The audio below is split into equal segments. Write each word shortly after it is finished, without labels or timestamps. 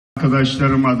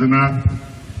Arkadaşlarım adına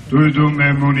duyduğum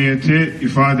memnuniyeti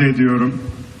ifade ediyorum.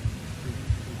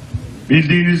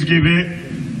 Bildiğiniz gibi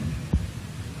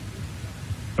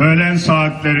öğlen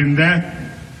saatlerinde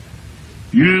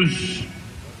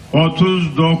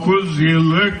 139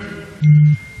 yıllık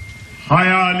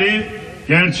hayali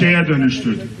gerçeğe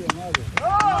dönüştürdük.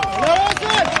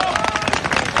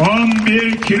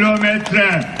 11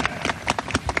 kilometre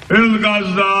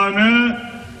Ilgaz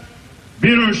Dağı'nı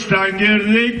bir uçtan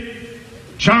girdik,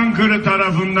 Çankırı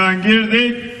tarafından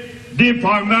girdik,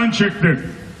 Diphan'dan çıktık.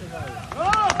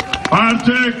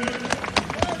 Artık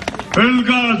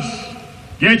Ilgaz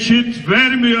geçit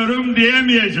vermiyorum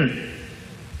diyemeyecek.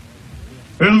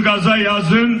 Ilgaz'a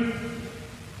yazın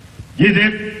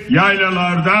gidip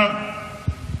yaylalarda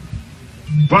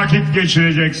vakit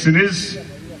geçireceksiniz,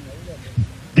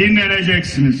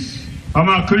 dinleneceksiniz.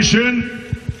 Ama kışın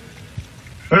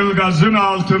Ilgaz'ın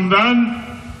altından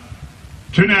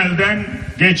tünelden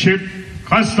geçip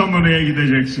Kastamonu'ya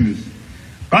gideceksiniz.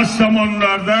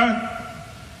 Kastamonular da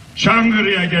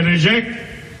Çankırı'ya gelecek.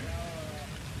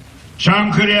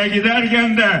 Çankırı'ya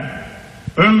giderken de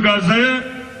Ilgaz'ı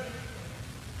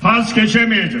pas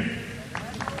geçemeyecek.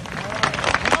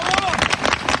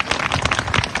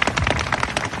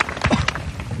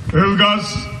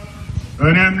 Ilgaz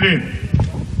önemli.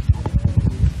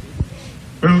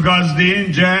 Ilgaz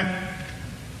deyince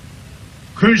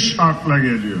kış akla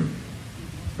geliyor.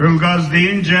 Ilgaz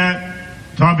deyince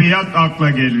tabiat akla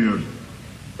geliyor.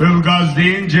 Ilgaz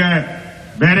deyince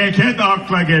bereket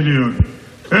akla geliyor.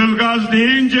 Ilgaz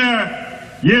deyince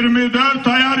 24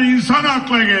 ayar insan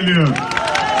akla geliyor.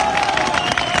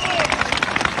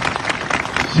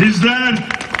 Sizler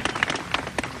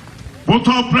bu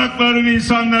toprakların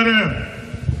insanları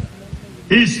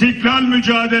İstiklal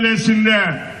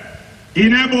mücadelesinde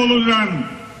İnebolu'dan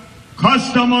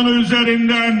Kastamonu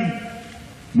üzerinden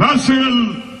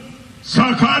nasıl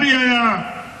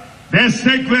Sakarya'ya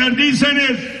destek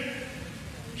verdiyseniz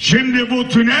şimdi bu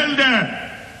tünel de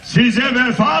size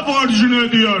vefa borcunu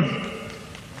ödüyor.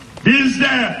 Biz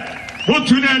de bu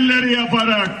tünelleri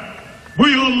yaparak, bu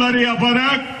yolları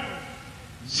yaparak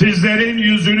sizlerin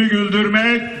yüzünü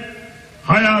güldürmek,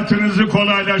 hayatınızı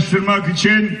kolaylaştırmak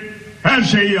için her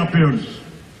şeyi yapıyoruz.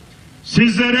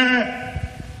 Sizlere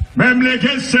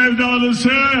memleket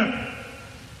sevdalısı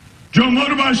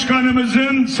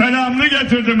Cumhurbaşkanımızın selamını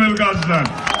getirdim Ilgaz'dan.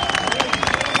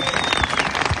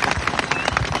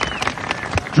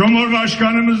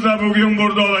 Cumhurbaşkanımız da bugün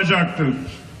burada olacaktı.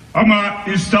 Ama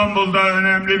İstanbul'da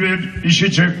önemli bir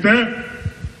işi çıktı.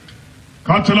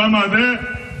 Katılamadı.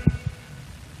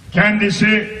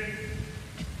 Kendisi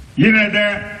yine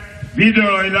de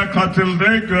videoyla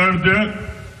katıldı, gördü.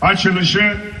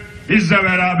 Açılışı bizle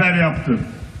beraber yaptı.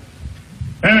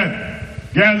 Evet,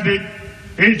 geldik.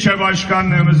 İlçe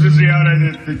başkanlığımızı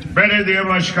ziyaret ettik. Belediye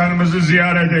başkanımızı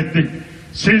ziyaret ettik.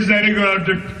 Sizleri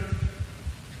gördük.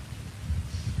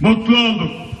 Mutlu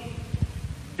olduk.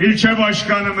 İlçe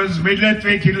başkanımız,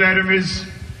 milletvekillerimiz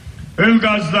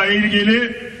Ilgaz'la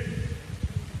ilgili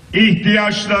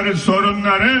ihtiyaçları,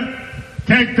 sorunları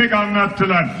tek tek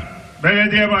anlattılar.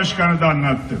 Belediye başkanı da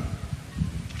anlattı.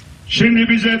 Şimdi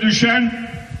bize düşen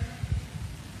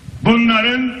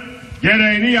bunların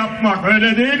gereğini yapmak,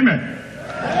 öyle değil mi?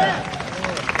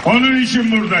 Onun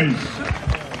için buradayız.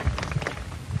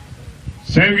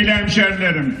 Sevgili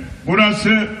hemşerilerim,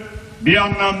 burası bir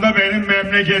anlamda benim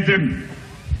memleketim.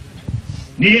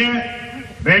 Niye?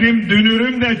 Benim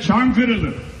dünürüm de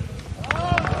Çankırılı.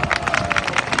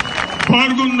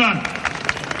 Korgun'dan.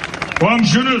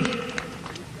 Komşunuz.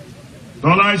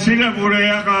 Dolayısıyla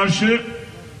buraya karşı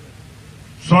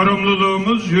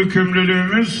sorumluluğumuz,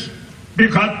 yükümlülüğümüz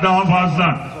bir kat daha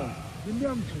fazla.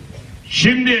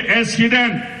 Şimdi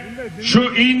eskiden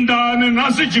şu İn Dağı'nı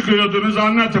nasıl çıkıyordunuz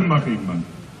anlatın bakayım bana.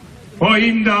 O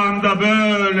İn Dağı'nda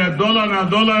böyle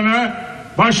dolana dolana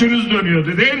başınız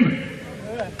dönüyordu değil mi?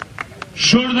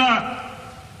 Şurada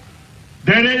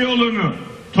dere yolunu,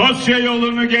 Tosya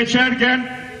yolunu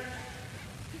geçerken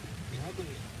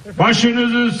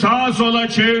başınızı sağa sola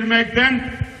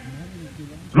çevirmekten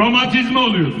romatizma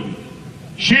oluyordu.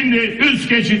 Şimdi üst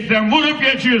geçitten vurup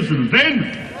geçiyorsunuz değil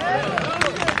mi?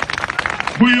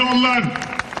 Bu yollar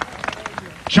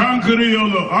Çankırı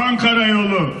yolu, Ankara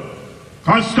yolu,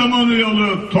 Kastamonu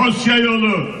yolu, Tosya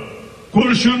yolu,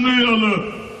 Kurşunlu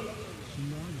yolu,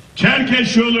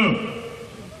 Çerkeş yolu,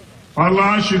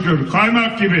 Allah'a şükür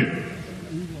kaymak gibi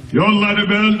yolları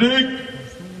böldük,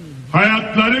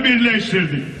 hayatları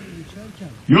birleştirdik.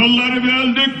 Yolları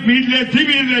böldük, milleti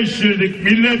birleştirdik.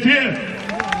 Milleti,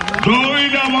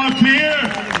 doğuyla batıyı,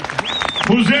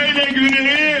 kuzeyle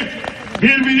güneyi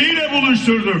birbiriyle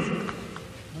buluşturduk.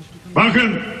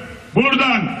 Bakın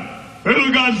buradan,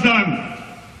 Ilgaz'dan,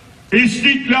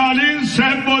 İstiklal'in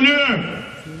sembolü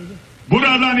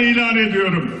buradan ilan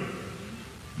ediyorum.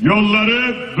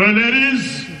 Yolları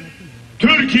böleriz,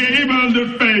 Türkiye'yi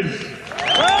böldürtmeyiz.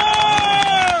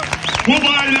 Bu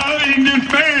bayrağı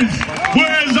indirtmeyiz. Bu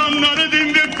ezanları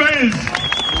dindirtmeyiz.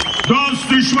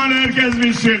 Dost düşman herkes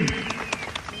bilsin.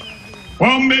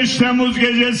 15 Temmuz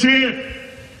gecesi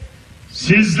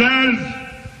sizler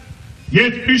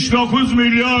 79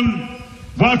 milyon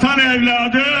vatan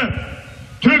evladı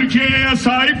Türkiye'ye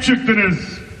sahip çıktınız.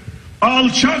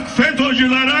 Alçak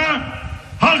FETÖ'cülere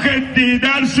hak ettiği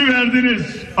dersi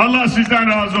verdiniz. Allah sizden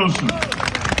razı olsun.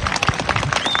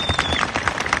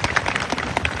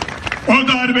 O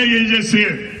darbe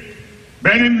gecesi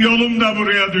benim yolum da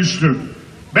buraya düştü.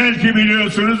 Belki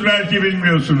biliyorsunuz, belki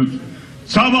bilmiyorsunuz.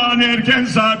 Sabahın erken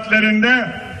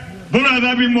saatlerinde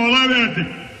burada bir mola verdik.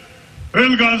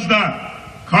 Ilgaz'da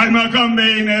Kaymakam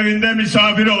Bey'in evinde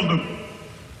misafir olduk.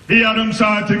 Bir yarım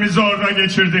saatimizi orada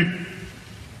geçirdik.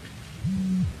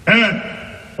 Evet,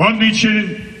 onun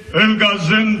için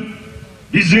Ilgaz'ın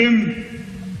bizim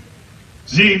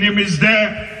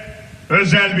zihnimizde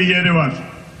özel bir yeri var.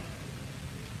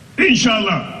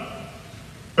 İnşallah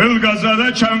Ilgaz'a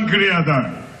da, Çankırı'ya da,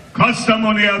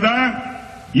 Kastamonu'ya da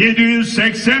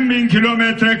 780 bin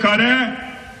kilometre kare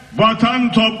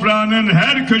vatan toprağının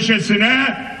her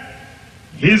köşesine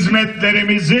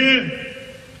hizmetlerimizi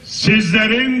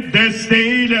sizlerin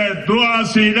desteğiyle,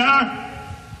 duasıyla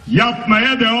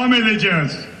yapmaya devam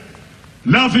edeceğiz.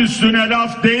 Laf üstüne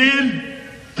laf değil,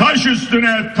 taş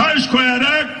üstüne taş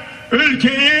koyarak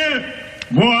ülkeyi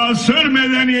muasır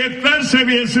medeniyetler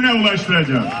seviyesine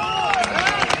ulaştıracağız.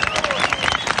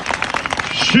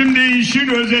 Şimdi işin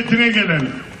özetine gelelim.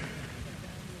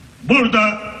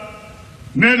 Burada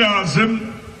ne lazım?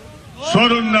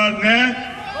 Sorunlar ne?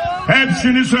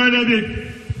 Hepsini söyledik.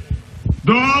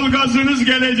 Doğalgazınız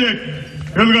gelecek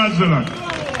Ilgazlılar.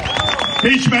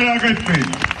 Hiç merak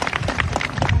etmeyin.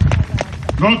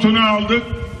 Notunu aldık.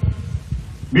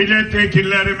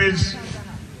 Milletvekillerimiz,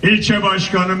 ilçe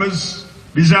başkanımız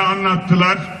bize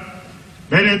anlattılar.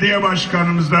 Belediye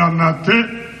başkanımız da anlattı.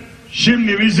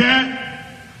 Şimdi bize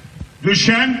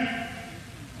düşen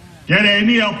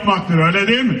gereğini yapmaktır, öyle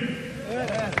değil mi?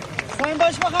 Evet. Sayın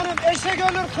Başbakanım, eşek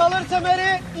ölür kalır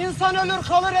temeri, insan ölür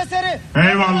kalır eseri.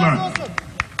 Eyvallah.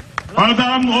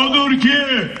 Adam odur ki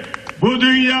bu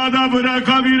dünyada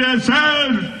bırakabilir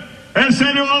eser,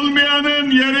 eseri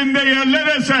olmayanın yerinde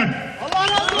yerler eser. Allah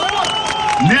razı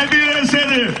olsun. Nedir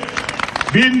eseri?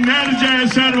 Binlerce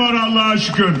eser var Allah'a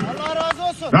şükür. Allah razı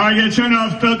olsun. Daha geçen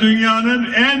hafta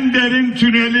dünyanın en derin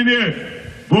tünelini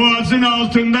Boğaz'ın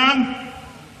altından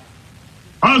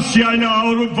Asya ile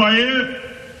Avrupa'yı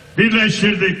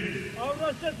birleştirdik.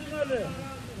 Avrasya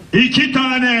tüneli. 2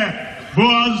 tane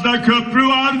Boğaz'da köprü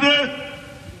vardı.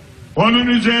 Onun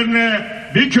üzerine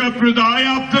bir köprü daha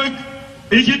yaptık.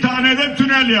 2 tane de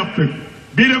tünel yaptık.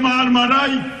 Biri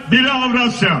Marmaray, biri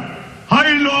Avrasya.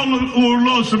 Hayırlı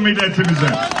uğurlu olsun milletimize.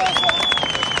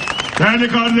 Değerli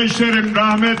kardeşlerim,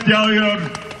 rahmet yağıyor.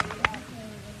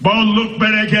 Bolluk,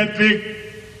 bereketlik.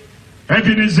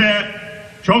 Hepinize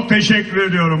çok teşekkür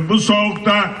ediyorum. Bu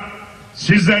soğukta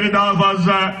sizleri daha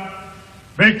fazla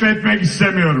bekletmek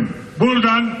istemiyorum.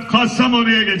 Buradan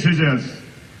Kastamonu'ya geçeceğiz.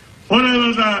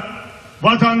 Orada da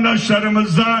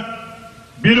vatandaşlarımızla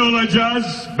bir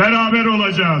olacağız, beraber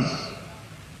olacağız.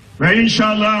 Ve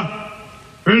inşallah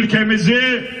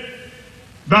ülkemizi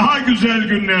daha güzel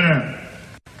günlere,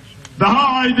 daha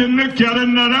aydınlık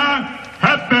yarınlara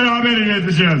hep beraber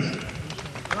ileteceğiz.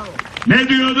 Ne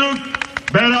diyorduk?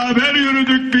 Beraber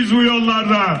yürüdük biz bu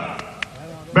yollarda.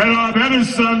 Beraber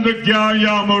ıslandık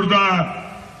yağmurda.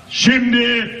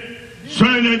 Şimdi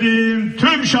söylediğim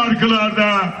tüm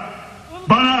şarkılarda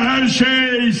bana her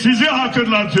şey sizi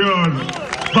hatırlatıyor.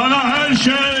 Bana her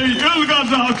şey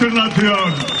Ilgaz'ı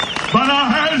hatırlatıyor. Bana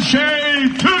her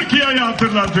şey Türkiye'yi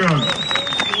hatırlatıyor.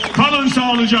 Kalın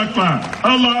sağlıcakla.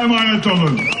 Allah'a emanet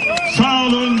olun. Sağ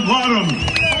olun, var olun.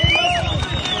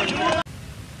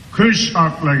 Kış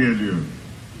akla geliyor.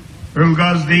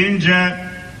 Ilgaz deyince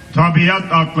tabiat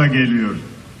akla geliyor.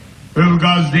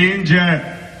 Ilgaz deyince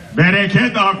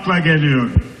bereket akla geliyor.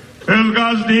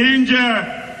 Ilgaz deyince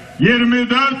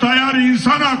 24 ayar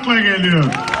insan akla geliyor.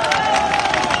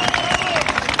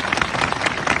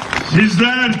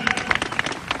 Sizler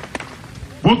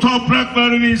bu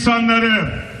toprakların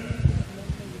insanları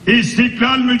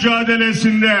İstiklal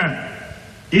mücadelesinde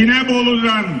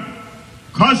İnebolu'dan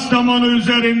Kastamonu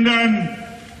üzerinden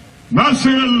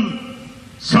nasıl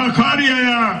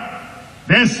Sakarya'ya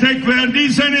destek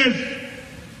verdiyseniz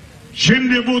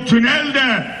şimdi bu tünel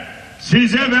de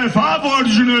size vefa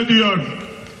borcunu ödüyor.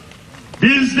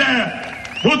 Biz de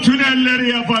bu tünelleri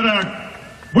yaparak,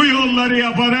 bu yolları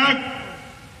yaparak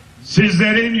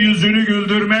sizlerin yüzünü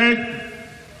güldürmek,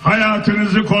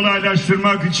 hayatınızı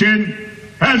kolaylaştırmak için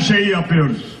her şeyi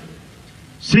yapıyoruz.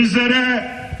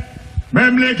 Sizlere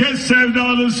memleket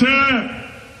sevdalısı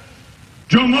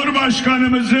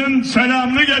Cumhurbaşkanımızın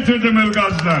selamını getirdim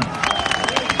Ilgaz'dan.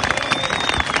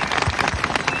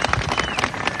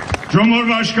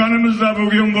 Cumhurbaşkanımız da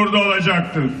bugün burada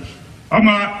olacaktır.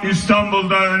 Ama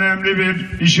İstanbul'da önemli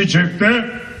bir işi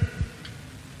çıktı.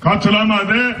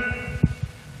 Katılamadı.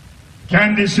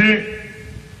 Kendisi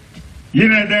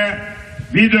yine de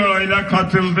videoyla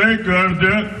katıldı,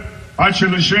 gördü.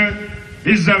 Açılışı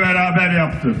bizle beraber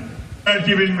yaptı.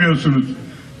 Belki bilmiyorsunuz.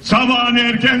 Sabahın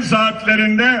erken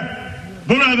saatlerinde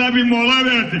burada bir mola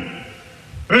verdik.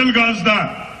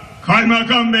 Ilgaz'da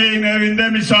Kaymakam Bey'in evinde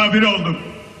misafir olduk.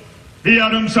 Bir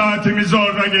yarım saatimizi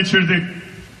orada geçirdik.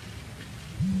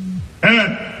 Evet,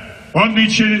 onun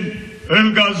için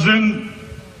Ilgaz'ın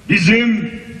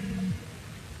bizim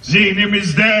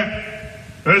zihnimizde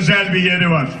özel bir yeri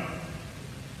var.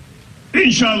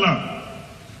 İnşallah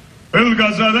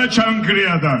Ilgaz'a da,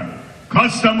 Çankırı'ya da,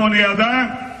 Kastamonu'ya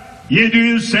da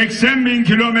 780 bin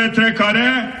kilometre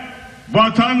kare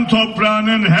vatan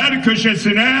toprağının her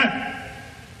köşesine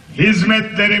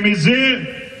hizmetlerimizi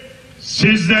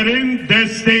sizlerin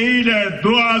desteğiyle,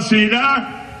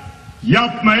 duasıyla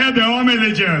yapmaya devam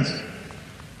edeceğiz.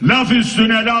 Laf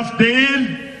üstüne laf değil,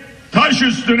 taş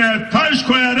üstüne taş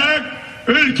koyarak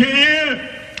ülkeyi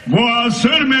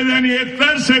muasır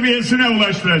medeniyetler seviyesine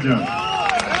ulaştıracağız.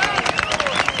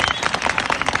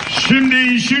 Şimdi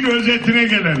işin özetine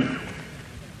gelelim.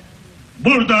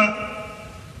 Burada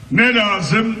ne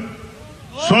lazım,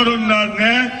 sorunlar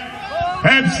ne,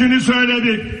 hepsini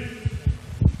söyledik.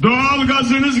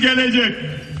 Doğalgazınız gelecek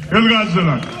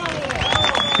Ilgazlılar.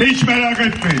 Hiç merak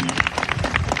etmeyin.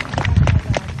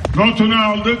 Notunu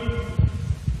aldık.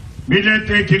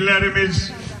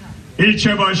 Milletvekillerimiz,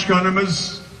 ilçe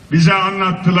başkanımız bize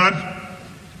anlattılar.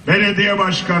 Belediye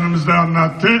başkanımız da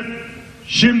anlattı.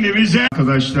 Şimdi bize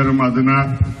arkadaşlarım adına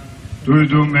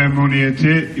duyduğum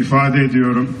memnuniyeti ifade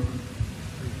ediyorum.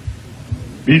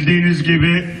 Bildiğiniz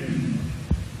gibi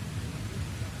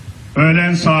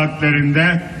öğlen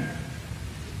saatlerinde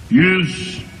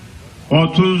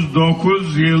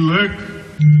 139 yıllık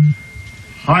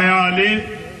hayali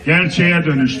gerçeğe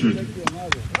dönüştürdük.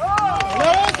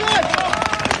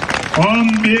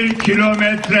 11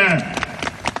 kilometre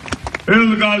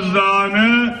Ilgaz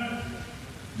Dağı'nı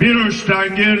bir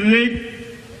uçtan girdik,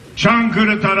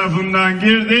 Çankırı tarafından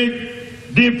girdik,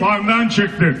 Diphan'dan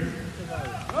çıktık.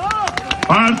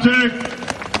 Artık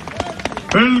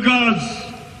Ilgaz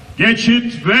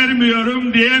geçit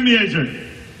vermiyorum diyemeyecek.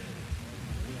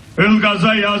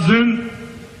 Ilgaz'a yazın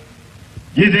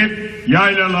gidip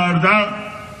yaylalarda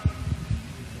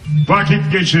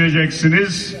vakit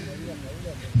geçireceksiniz,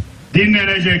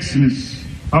 dinleneceksiniz.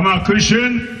 Ama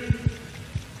kışın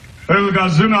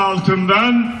Ilgaz'ın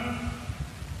altından,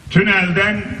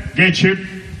 tünelden geçip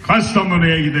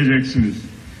Kastamonu'ya gideceksiniz.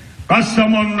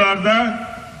 Kastamonular da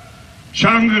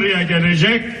Çankırı'ya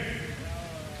gelecek.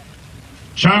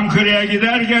 Çankırı'ya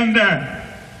giderken de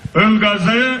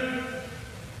Ilgaz'ı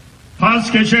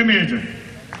pas geçemeyecek.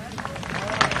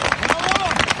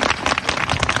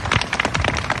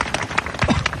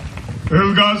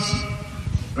 Ilgaz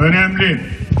önemli.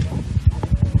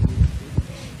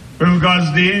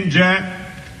 Ilgaz deyince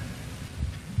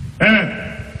evet,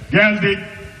 geldik,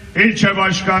 ilçe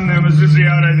başkanlığımızı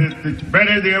ziyaret ettik,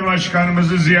 belediye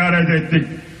başkanımızı ziyaret ettik,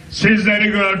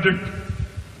 sizleri gördük,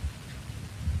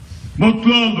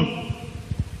 mutlu olduk.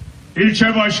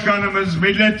 İlçe başkanımız,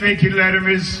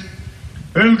 milletvekillerimiz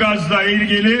Ilgaz'la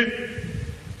ilgili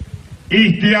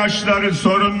ihtiyaçları,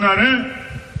 sorunları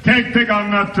tek tek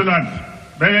anlattılar.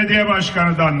 Belediye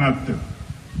başkanı da anlattı.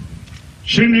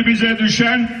 Şimdi bize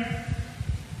düşen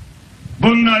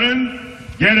bunların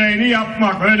gereğini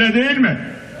yapmak, öyle değil mi?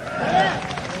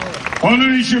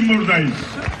 Onun için buradayız.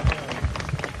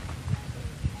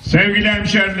 Sevgili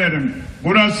hemşerilerim,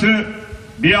 burası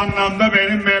bir anlamda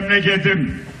benim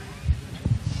memleketim.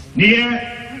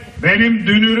 Niye? Benim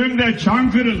dünürüm de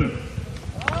Çankırılı.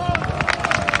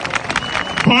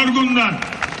 Korgun'dan.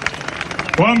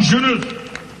 Komşunuz.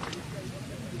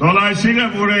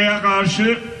 Dolayısıyla buraya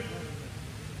karşı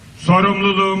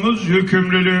sorumluluğumuz,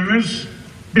 yükümlülüğümüz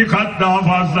bir kat daha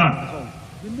fazla.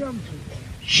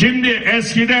 Şimdi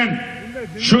eskiden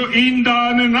şu İn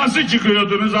Dağı'nı nasıl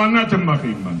çıkıyordunuz, anlatın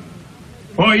bakayım bana.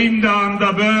 O İn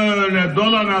Dağı'nda böyle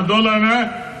dolana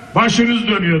dolana başınız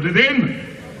dönüyordu değil mi?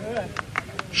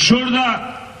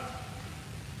 Şurada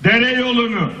dere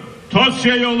yolunu,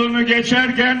 Tosya yolunu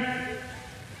geçerken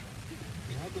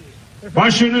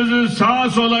başınızı sağa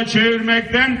sola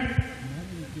çevirmekten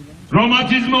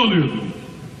romatizma oluyordu.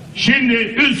 Şimdi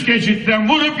üst geçitten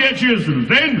vurup geçiyorsunuz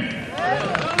değil mi?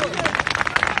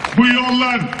 Bu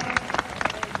yollar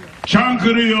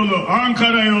Çankırı yolu,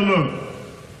 Ankara yolu,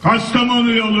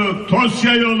 Kastamonu yolu,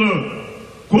 Tosya yolu,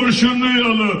 Kurşunlu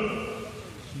yolu,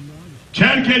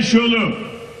 Çerkeş yolu,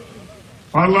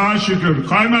 Allah'a şükür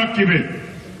kaymak gibi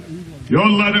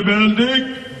yolları böldük,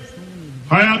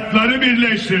 hayatları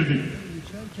birleştirdik.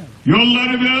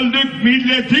 Yolları böldük,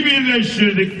 milleti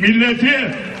birleştirdik.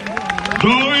 Milleti,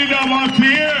 doğuyla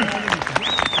batıyı,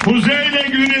 kuzeyle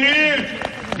güneyi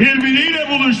birbiriyle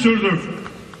buluşturduk.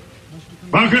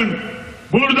 Bakın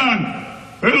buradan,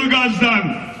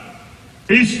 Ilgaz'dan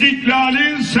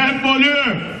İstiklal'in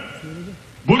sembolü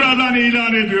buradan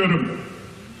ilan ediyorum.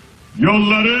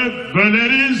 Yolları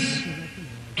böleriz,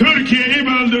 Türkiye'yi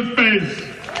böldürtmeyiz.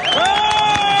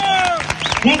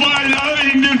 Bu bayrağı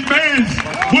indirtmeyiz.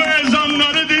 Bu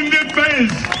ezanları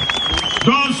dindirtmeyiz.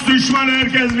 Dost düşman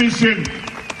herkes bilsin.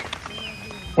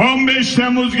 15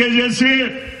 Temmuz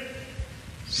gecesi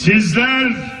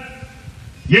sizler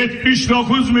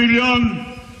 79 milyon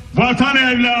vatan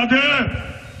evladı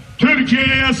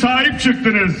Türkiye'ye sahip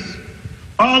çıktınız.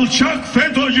 Alçak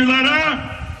FETÖ'cülere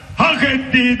hak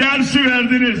ettiği dersi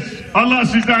verdiniz. Allah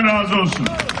sizden razı olsun.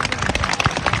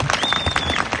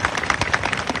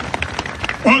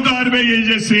 O darbe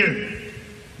gecesi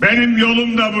benim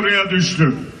yolum da buraya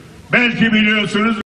düştü. Belki biliyorsunuz.